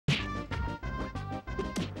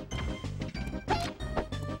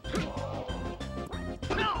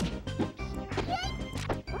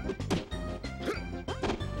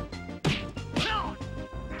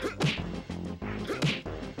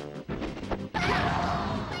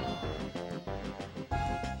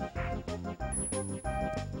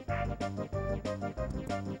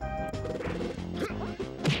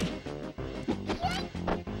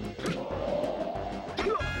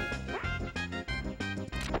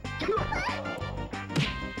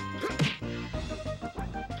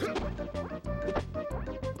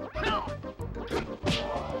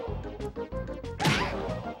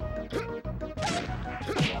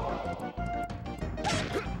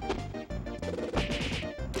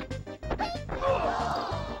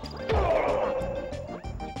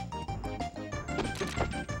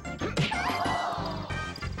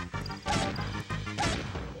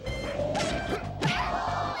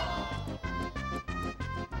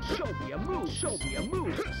Show me a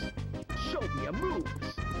move. Show me a move.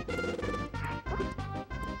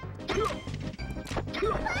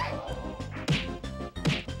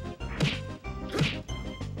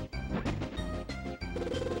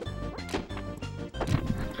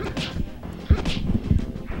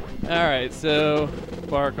 All right, so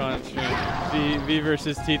Bark on stream. V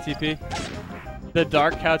versus TTP. The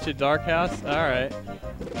dark couch at Darkhouse. All right.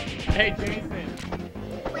 Hey, Jason.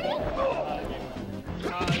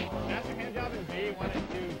 Master hand job in V wanted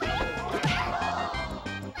to.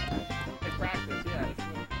 Hey, practice, yeah.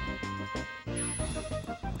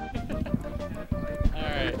 All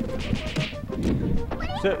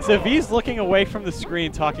right. So V's looking away from the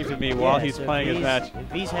screen, talking to me while he's playing his match.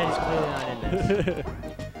 V's head is clearly not in this.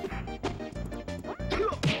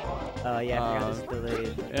 Yeah, I forgot this is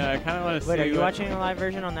delayed. Yeah, I kind of want to see. Wait, are you watching a live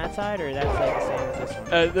version on that side, or that's like the same as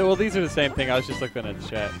this one? Well, these are the same thing. I was just looking at the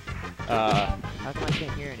chat. How come I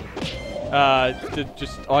can't hear anything?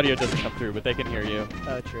 Just audio doesn't come through, but they can hear you.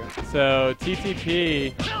 Oh, true. So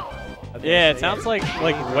TTP. Okay, Yeah, so it sounds like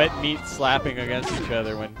wet meat slapping against each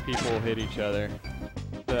other when people hit each other.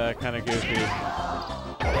 It's kind of goofy.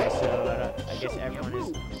 Okay, so I guess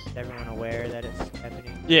everyone aware that it's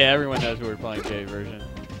happening? Yeah, everyone knows we're playing J version.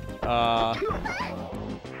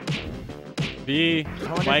 V. I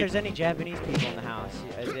wonder if there's any Japanese people in the house.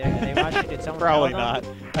 Are they watching? Did someone Probably tell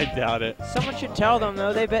them? not. I doubt it. Someone should tell them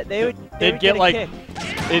though. They bet they would. They'd get like.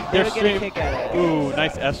 They Their would stream. get a kick out of it. Ooh,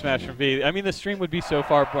 nice F smash from V. I mean, the stream would be so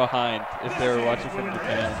far behind if they were watching from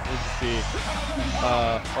Japan. It would just be a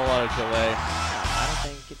lot of delay. I don't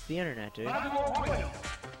think it's the internet, dude. All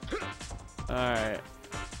right.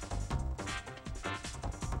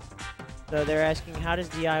 So they're asking, how does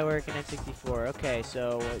DI work in N64? Okay,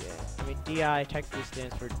 so I mean, DI technically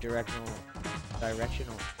stands for directional.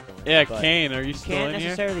 Yeah, Kane, are you still in here? You can't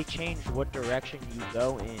necessarily change what direction you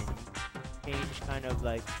go in. You change kind of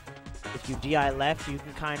like, if you DI left, you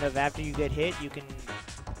can kind of, after you get hit, you can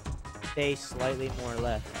stay slightly more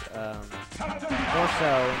left. More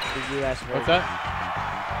so in the US version. What's that?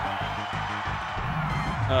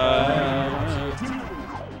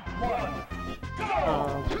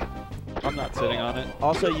 I'm not sitting on it.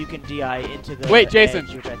 Also, you can DI into the Jason.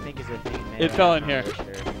 edge, which I think is a thing. It fell in here. Sure.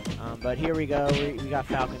 But here we go. We got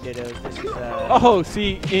Falcon Dittos. This is. Oh,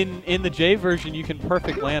 see, in the J version, you can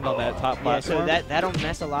perfect land on that top platform. Yeah, so that'll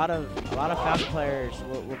mess a lot of Falcon players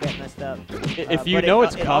will get messed up. If you know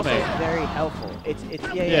it's coming. It's very helpful. It's it's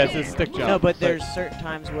a stick jump. No, but there's certain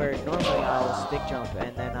times where normally I'll stick jump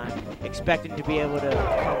and then I'm expecting to be able to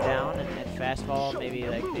come down and fast fall, maybe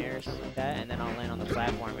like there or something like that, and then I'll land on the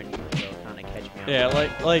platform and you'll kind of catch me. Yeah,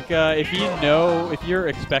 if if you're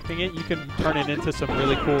expecting it, you can turn it into some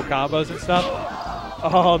really cool combos and stuff.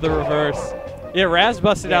 Oh, the reverse. Yeah, Raz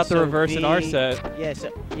busted out the reverse in our set. Yeah,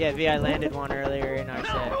 V, I landed one earlier in our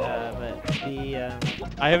set, but V.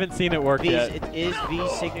 I haven't seen it work yet. It is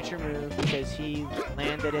V's signature move because he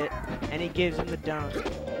landed it and he gives him the dunk.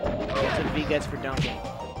 That's what V gets for dunking.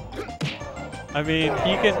 I mean,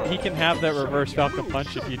 he can have that reverse Falcon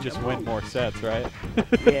Punch if you just win more sets, right?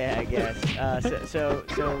 Yeah, I guess. So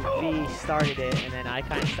V started it, and then I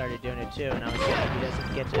kind of started doing it too, and I was saying he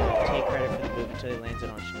doesn't get to take credit for the move until he lands it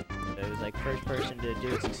on stream. So it was like first person to do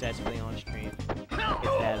it successfully on stream gets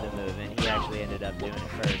to have the move, and he actually ended up doing it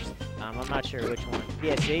first. I'm not sure which one.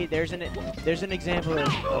 Yeah, see, there's an example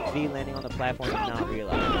of V landing on the platform and not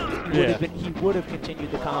realizing. He would have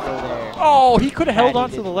continued the combo there. Oh, he could have held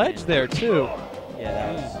onto the ledge there too. Yeah,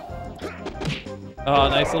 that was. Oh,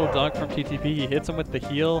 nice little dunk from TTP. He hits him with the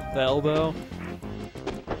heel, the elbow.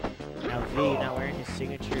 Now V not wearing his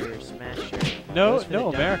signature smash shirt. No,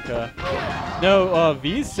 America. No,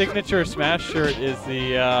 V's signature smash shirt is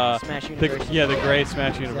the Smash University. the gray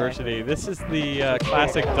Smash University. This is the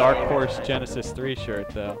classic Darkhorse Genesis 3 shirt,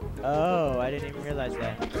 though. Oh, I didn't even realize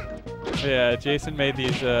that. Yeah, Jason made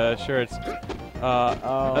these shirts.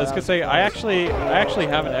 I was gonna say I actually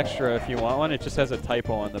have an extra if you want one. It just has a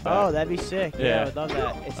typo on the back. Oh, that'd be sick. Yeah, I would love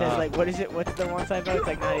that. It says like, what is it? What's the one typo? It's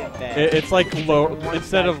like not even bad. It's like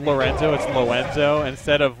instead of Lorenzo, it's Loenzo.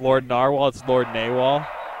 Instead of Lord Narwhal, it's Lord Nawal.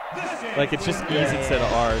 Like it's just E's instead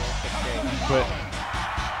of R's. But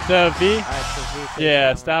So V. Alright, so V.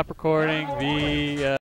 Yeah, stop recording. V.